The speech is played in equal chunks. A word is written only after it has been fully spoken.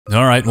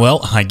Alright,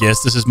 well, I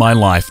guess this is my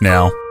life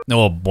now.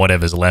 Or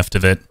whatever's left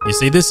of it. You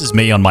see, this is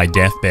me on my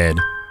deathbed.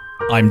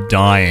 I'm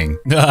dying.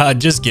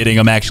 Just kidding,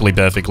 I'm actually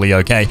perfectly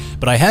okay.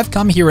 But I have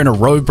come here in a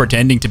robe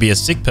pretending to be a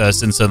sick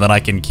person so that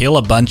I can kill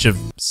a bunch of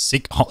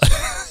sick...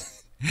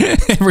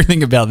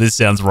 Everything about this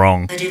sounds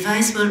wrong. The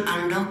device will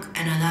unlock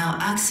and allow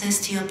access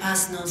to your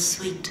personal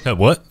suite.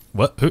 What?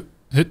 What? Who?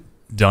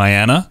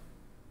 Diana?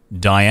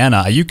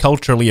 Diana, are you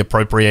culturally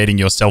appropriating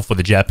yourself with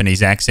a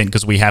Japanese accent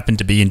because we happen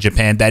to be in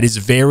Japan? That is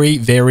very,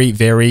 very,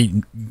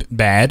 very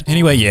bad.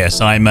 Anyway, yes,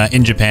 I'm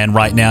in Japan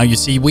right now. You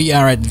see, we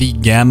are at the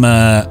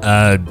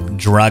Gamma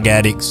Drug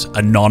Addicts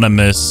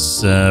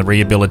Anonymous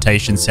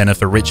Rehabilitation Center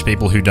for rich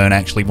people who don't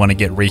actually want to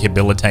get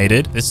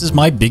rehabilitated. This is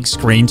my big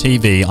screen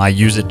TV. I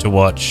use it to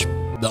watch...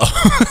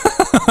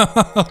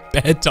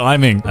 Bad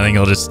timing. I think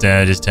I'll just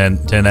turn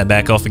that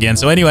back off again.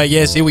 So anyway,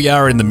 yes, here we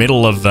are in the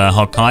middle of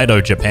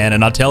Hokkaido, Japan,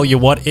 and I'll tell you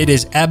what, it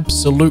is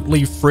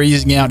absolutely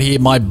freezing out here.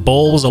 My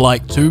balls are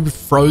like two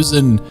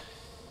frozen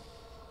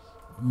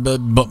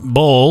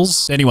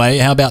balls. Anyway,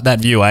 how about that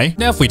view, eh?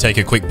 Now, if we take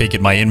a quick peek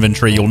at my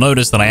inventory, you'll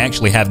notice that I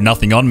actually have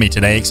nothing on me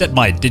today except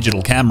my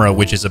digital camera,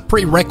 which is a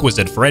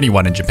prerequisite for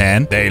anyone in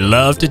Japan. They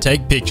love to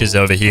take pictures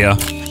over here.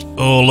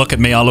 Oh, look at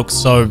me. I look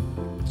so...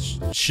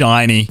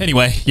 shiny.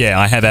 Anyway, yeah,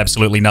 I have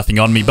absolutely nothing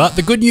on me, but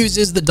the good news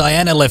is that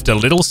Diana left a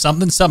little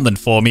something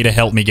for me to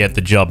help me get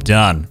the job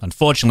done.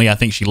 Unfortunately, I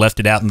think she left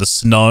it out in the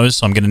snow,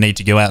 so I'm gonna need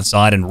to go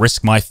outside and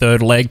risk my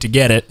third leg to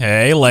get it.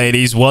 Hey,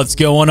 ladies, what's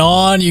going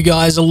on? You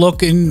guys are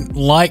looking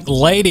like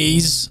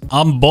ladies.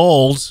 I'm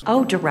bald.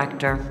 Oh,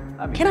 director,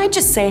 can I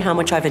just say how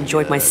much I've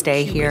enjoyed my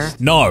stay here?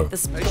 No.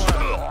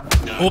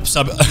 Oops,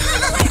 I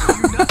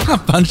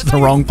punched the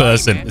wrong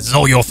person. This is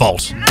all your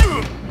fault.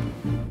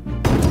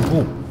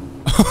 Ooh.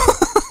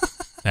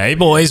 Hey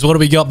boys, what do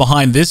we got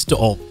behind this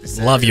door?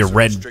 Oh, love your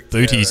red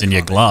booties and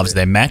your gloves,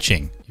 they're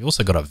matching. You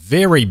also got a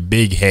very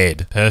big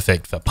head,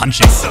 perfect for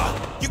punching.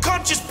 You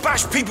can't just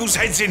bash people's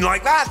heads in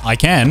like that. I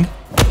can,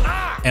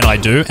 and I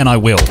do, and I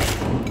will.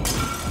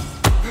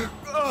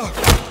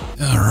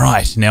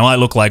 Alright, now I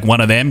look like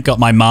one of them. Got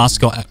my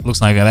mask on.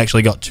 Looks like I've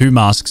actually got two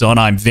masks on.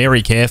 I'm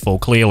very careful,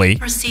 clearly.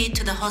 Proceed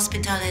to the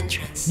hospital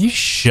entrance. You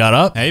shut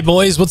up. Hey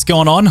boys, what's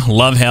going on?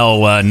 Love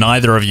how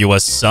neither of you are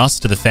sus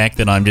to the fact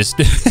that I'm just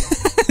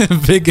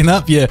picking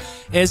up your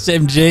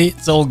SMG.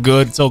 It's all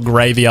good. It's all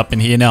gravy up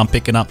in here. Now I'm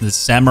picking up this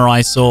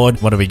samurai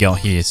sword. What do we got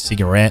here?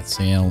 Cigarettes.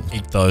 Yeah, I'll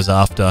eat those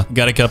after.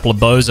 Got a couple of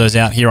bozos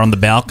out here on the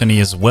balcony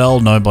as well.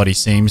 Nobody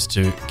seems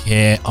to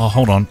care. Oh,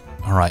 hold on.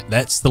 All right,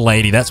 that's the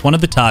lady. That's one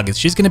of the targets.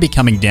 She's going to be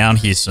coming down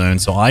here soon,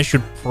 so I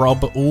should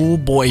oh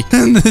boy,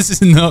 this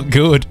is not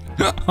good.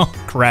 Oh,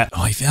 crap.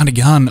 Oh, he found a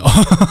gun.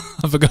 Oh,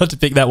 I forgot to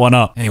pick that one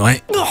up.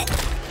 Anyway,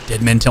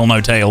 dead men tell no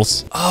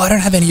tales. Oh, I don't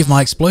have any of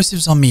my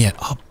explosives on me yet.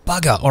 Oh,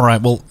 bugger. All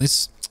right, well,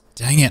 this...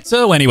 Dang it.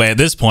 So anyway, at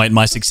this point,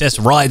 my success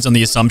rides on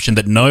the assumption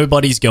that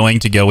nobody's going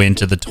to go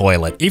into the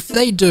toilet. If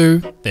they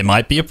do, there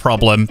might be a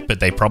problem,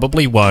 but they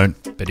probably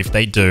won't. But if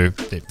they do,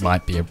 there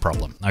might be a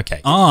problem.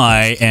 Okay.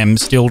 I am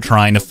still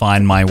trying to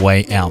find my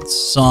way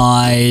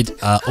outside.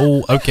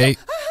 Oh, okay.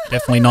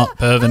 Definitely not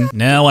Pervin.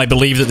 Now I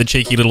believe that the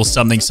cheeky little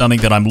something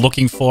that I'm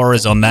looking for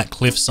is on that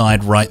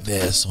cliffside right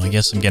there. So I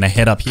guess I'm going to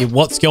head up here.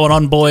 What's going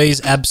on, boys?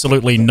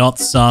 Absolutely not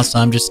sus.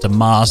 I'm just a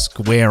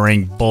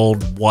mask-wearing,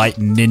 bald, white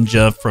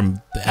ninja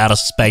from outer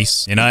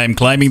space. And I am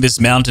climbing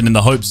this mountain in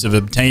the hopes of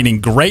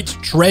obtaining great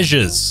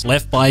treasures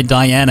left by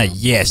Diana.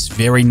 Yes,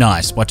 very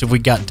nice. What have we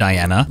got,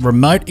 Diana?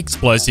 Remote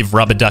explosive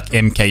rubber duck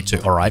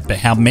MK2. All right, but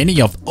how many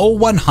of... Oh,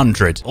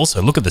 100.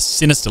 Also, look at the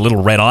sinister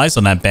little red eyes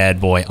on that bad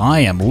boy.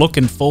 I am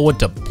looking forward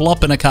to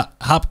plopping a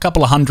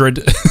couple of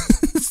hundred.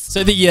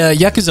 So the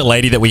Yakuza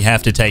lady that we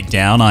have to take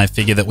down, I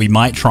figure that we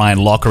might try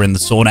and lock her in the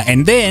sauna.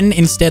 And then,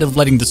 instead of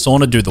letting the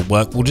sauna do the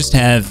work, we'll just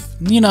have,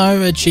 you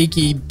know, a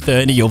cheeky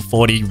 30 or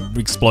 40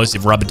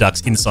 explosive rubber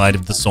ducks inside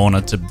of the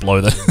sauna to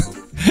blow the...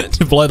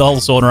 to blow the whole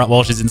sauna up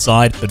while she's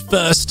inside. But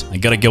first, I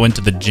gotta go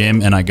into the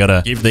gym and I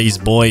gotta give these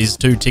boys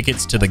 2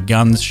 tickets to the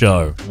guns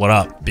show. What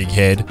up, big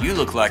head? You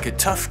look like a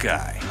tough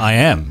guy. I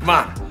am. Come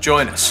on,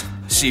 join us.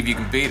 See if you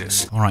can beat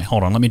us. All right,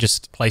 hold on. Let me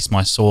just place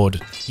my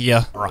sword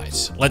here. All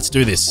right, let's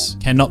do this.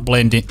 Cannot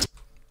blend in.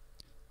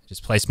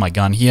 Just place my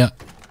gun here.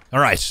 All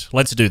right,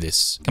 let's do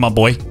this. Come on,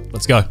 boy.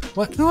 Let's go.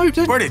 What? No,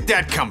 don't. Where did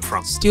that come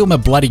from? Steal my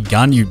bloody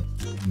gun, you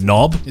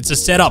knob. It's a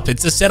setup.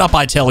 It's a setup,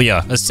 I tell you.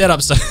 A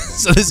setup so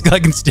this guy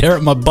can stare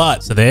at my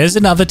butt. So there's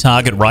another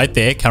target right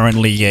there,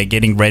 currently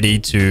getting ready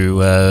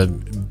to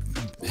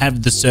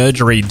have the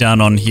surgery done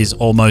on his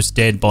almost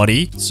dead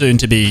body, soon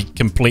to be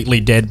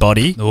completely dead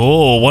body.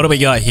 Oh, what do we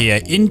got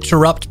here?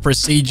 Interrupt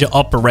procedure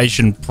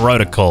operation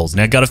protocols.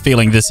 Now, I got a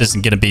feeling this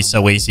isn't going to be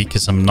so easy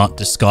because I'm not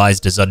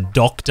disguised as a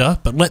doctor,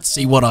 but let's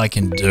see what I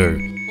can do.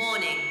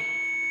 Warning.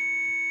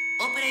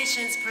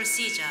 Operations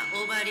procedure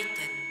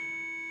overwritten.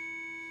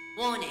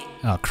 Warning.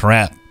 Oh,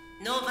 crap.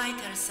 No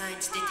vital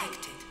signs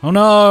detected. Oh,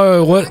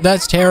 no. What?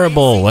 That's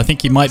terrible. I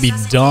think he might be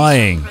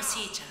dying.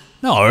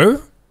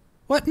 No.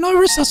 What? No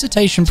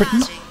resuscitation.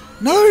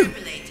 No.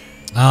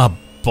 Ah,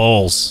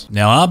 balls.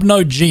 Now, I'm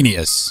no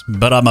genius,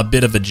 but I'm a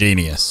bit of a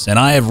genius. And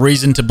I have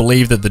reason to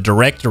believe that the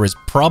director is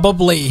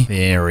probably...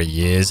 There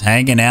he is,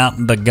 hanging out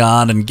in the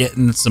garden,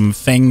 getting some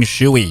feng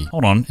shui.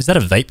 Hold on, is that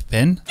a vape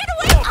pen?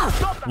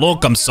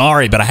 Look, I'm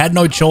sorry, but I had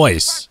no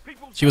choice.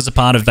 She was a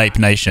part of Vape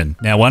Nation.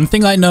 Now, one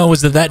thing I know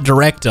is that that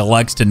director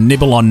likes to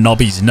nibble on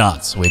Nobby's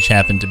nuts, which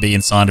happened to be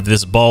inside of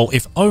this bowl.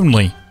 If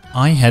only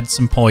I had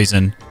some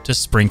poison to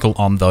sprinkle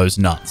on those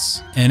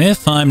nuts. And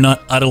if I'm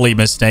not utterly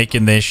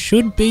mistaken, there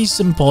should be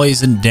some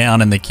poison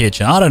down in the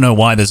kitchen. I don't know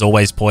why there's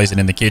always poison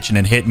in the kitchen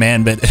in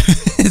Hitman, but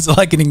it's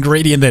like an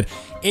ingredient that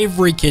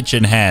every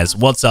kitchen has.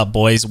 What's up,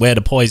 boys? Where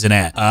the poison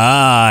at?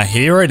 Ah,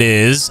 here it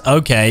is.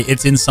 Okay,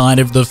 it's inside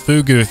of the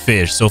fugu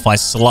fish. So if I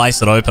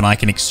slice it open, I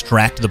can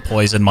extract the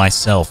poison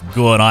myself.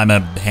 Good, I'm a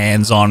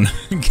hands-on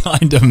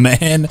kind of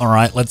man. All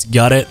right, let's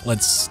gut it.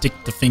 Let's stick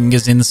the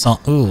fingers inside.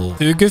 Ooh,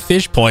 fugu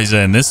fish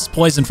poison. This is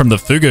poison from the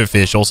fugu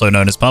fish, also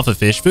known as puffer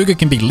fish. Fugu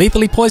can be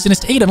lethally poisonous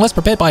to eat unless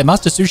prepared by a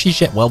master sushi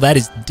chef. Well, that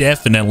is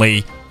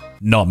definitely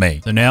not me.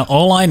 So now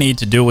all I need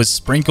to do is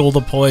sprinkle the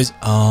poison.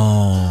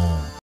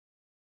 Oh...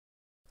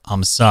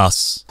 I'm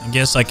sus. I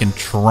guess I can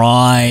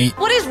try...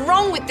 What is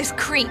wrong with this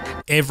creep?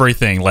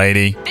 Everything,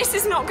 lady. This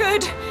is not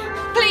good.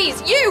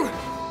 Please, you!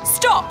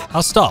 Stop!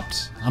 I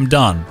stopped. I'm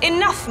done.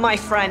 Enough, my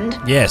friend.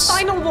 Yes.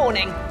 Final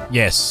warning.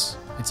 Yes.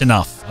 It's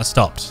enough. I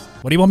stopped.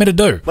 What do you want me to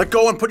do? Let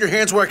go and put your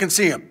hands where I can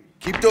see them.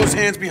 Keep those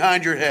hands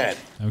behind your head.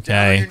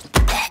 Okay.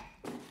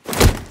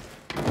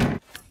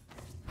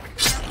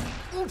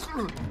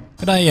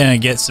 Could I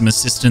get some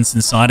assistance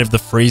inside of the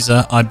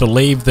freezer? I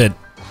believe that,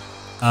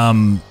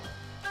 I'm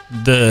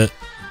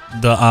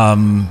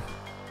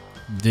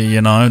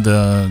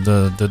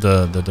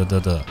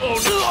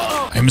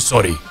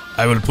sorry.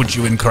 I will put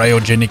you in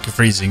cryogenic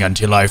freezing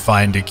until I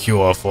find a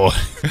cure for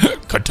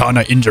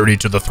katana injury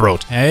to the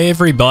throat. Hey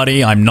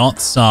everybody, I'm not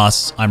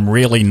sus. I'm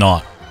really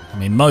not. I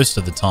mean, most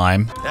of the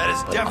time. That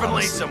is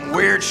definitely some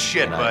weird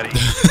shit, buddy.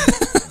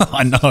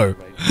 I know.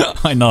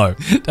 I know.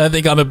 Don't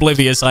think I'm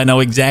oblivious. I know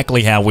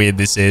exactly how weird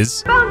this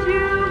is. Found you!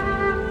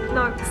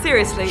 No,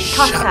 seriously,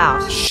 cut it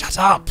out. Shut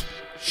up.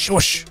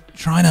 Shush.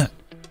 Trying to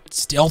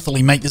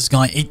stealthily make this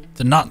guy eat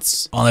the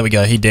nuts. Oh, there we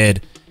go. He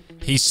dead.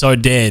 He's so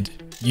dead.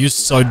 You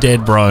so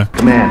dead, bro.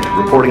 Command,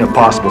 reporting a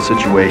possible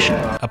situation.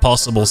 A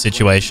possible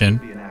situation.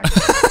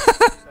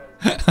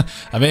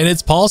 I mean,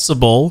 it's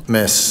possible.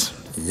 Miss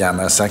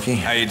Yamasaki?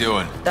 How you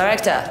doing?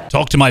 Director,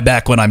 Talk to my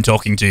back when I'm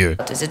talking to you.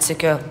 is it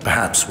secure?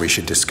 Perhaps we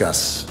should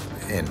discuss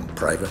in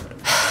private.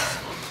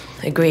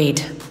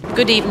 Agreed.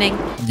 Good evening.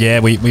 Yeah,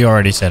 we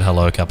already said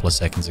hello a couple of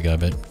seconds ago,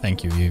 but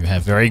thank you. You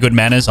have very good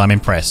manners. I'm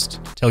impressed.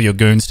 Tell your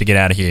goons to get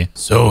out of here.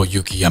 So,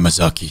 Yuki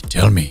Yamazaki,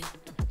 tell me,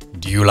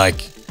 do you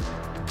like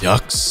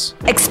ducks?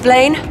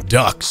 Explain?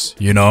 Ducks,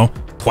 you know?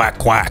 Quack,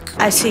 quack.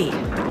 I see.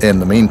 In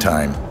the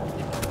meantime,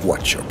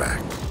 watch your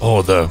back.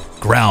 Or the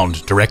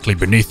ground directly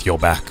beneath your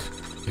back,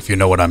 if you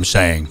know what I'm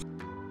saying.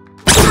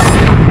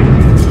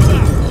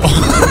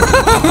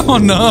 Oh,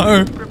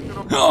 no.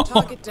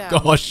 Oh,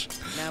 gosh.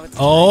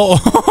 Oh.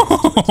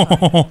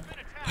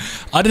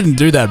 I didn't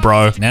do that,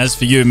 bro. And as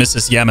for you,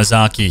 Mrs.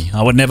 Yamazaki,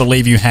 I would never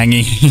leave you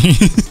hanging.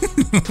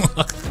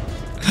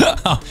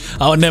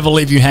 I would never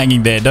leave you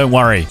hanging there. Don't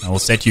worry. I will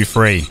set you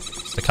free.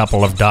 Just a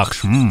couple of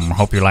ducks.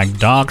 Hope you like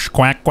ducks.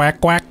 Quack,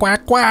 quack, quack,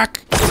 quack,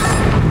 quack.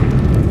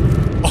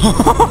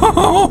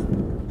 Oh,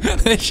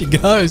 there she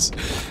goes.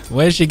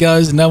 Where she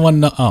goes, no one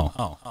knows.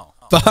 Oh.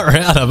 Far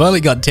out. I've only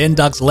got 10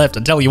 ducks left.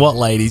 I tell you what,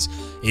 ladies,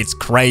 it's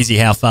crazy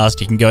how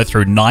fast you can go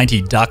through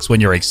 90 ducks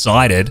when you're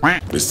excited.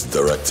 Mr.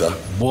 Director.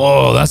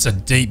 Whoa, that's a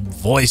deep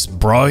voice,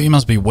 bro. You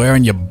must be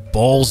wearing your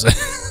balls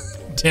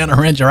down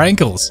around your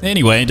ankles.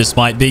 Anyway,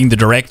 despite being the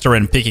director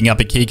and picking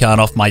up a keycard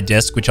off my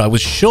desk, which I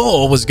was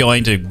sure was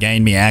going to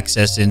gain me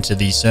access into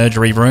the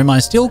surgery room, I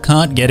still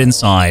can't get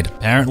inside.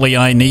 Apparently,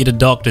 I need a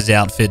doctor's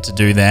outfit to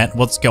do that.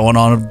 What's going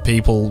on,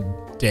 people?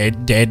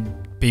 Dead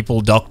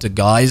people, doctor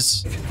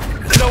guys?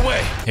 No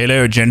way.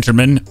 Hello,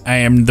 gentlemen. I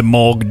am the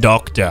morgue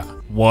doctor.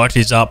 What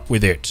is up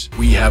with it?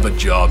 We have a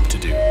job to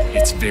do.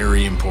 It's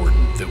very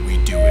important that we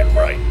do it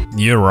right.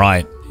 You're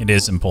right. It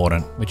is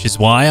important. Which is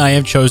why I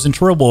have chosen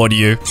to reward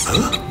you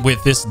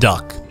with this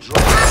duck.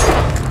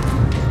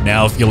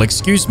 Now, if you'll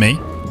excuse me,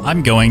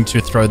 I'm going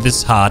to throw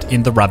this heart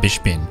in the rubbish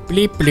bin.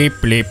 Bleep,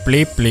 bleep, bleep,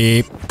 bleep,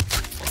 bleep.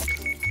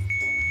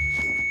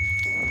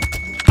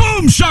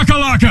 Boom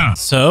shakalaka!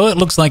 So it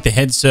looks like the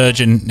head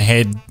surgeon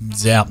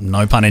heads out,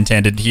 no pun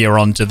intended, here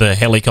onto the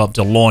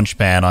helicopter launch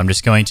pad. I'm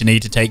just going to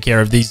need to take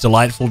care of these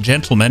delightful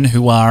gentlemen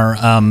who are,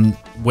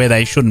 where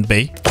they shouldn't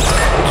be.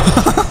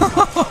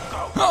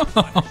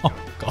 Oh,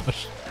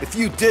 gosh. If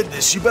you did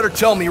this, you better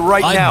tell me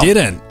right now. I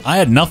didn't. I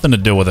had nothing to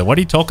do with it. What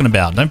are you talking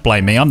about? Don't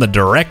blame me. I'm the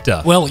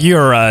director. Well,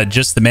 you're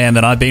just the man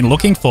that I've been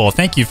looking for.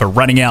 Thank you for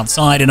running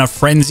outside in a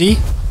frenzy.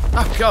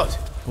 Oh, God.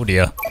 Oh,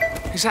 dear.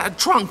 Is that a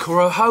drunk or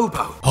a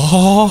hobo?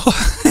 Oh,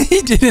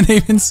 He didn't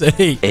even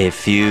see. A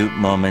few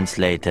moments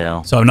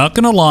later. So I'm not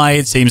going to lie,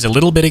 it seems a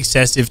little bit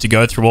excessive to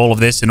go through all of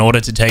this in order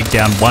to take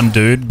down one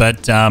dude,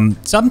 but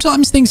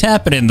sometimes things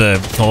happen in the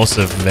course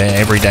of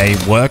everyday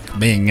work,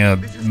 being a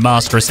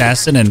master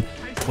assassin, and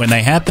when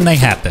they happen,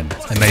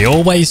 and they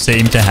always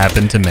seem to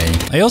happen to me.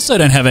 I also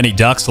don't have any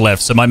ducks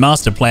left, so my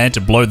master plan to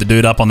blow the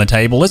dude up on the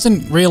table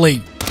isn't really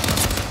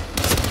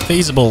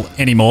feasible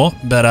anymore,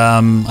 but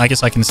I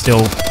guess I can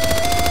still...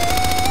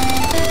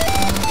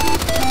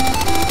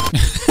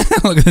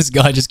 Look at this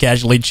guy just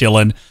casually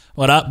chilling.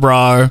 What up,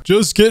 bro?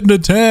 Just getting a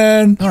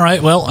tan. All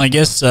right, well, I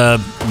guess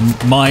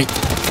my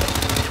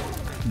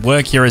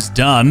work here is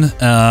done.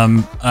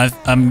 I'm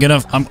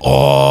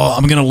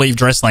gonna leave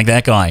dressed like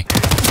that guy.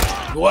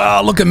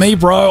 Wow, look at me,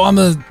 bro. I'm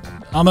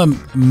a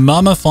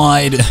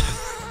mummified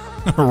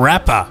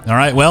rapper. All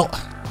right, well,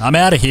 I'm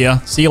out of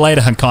here. See you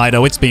later,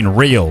 Hokkaido. It's been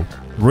real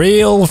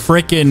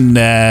freaking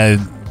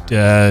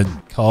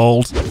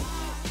cold.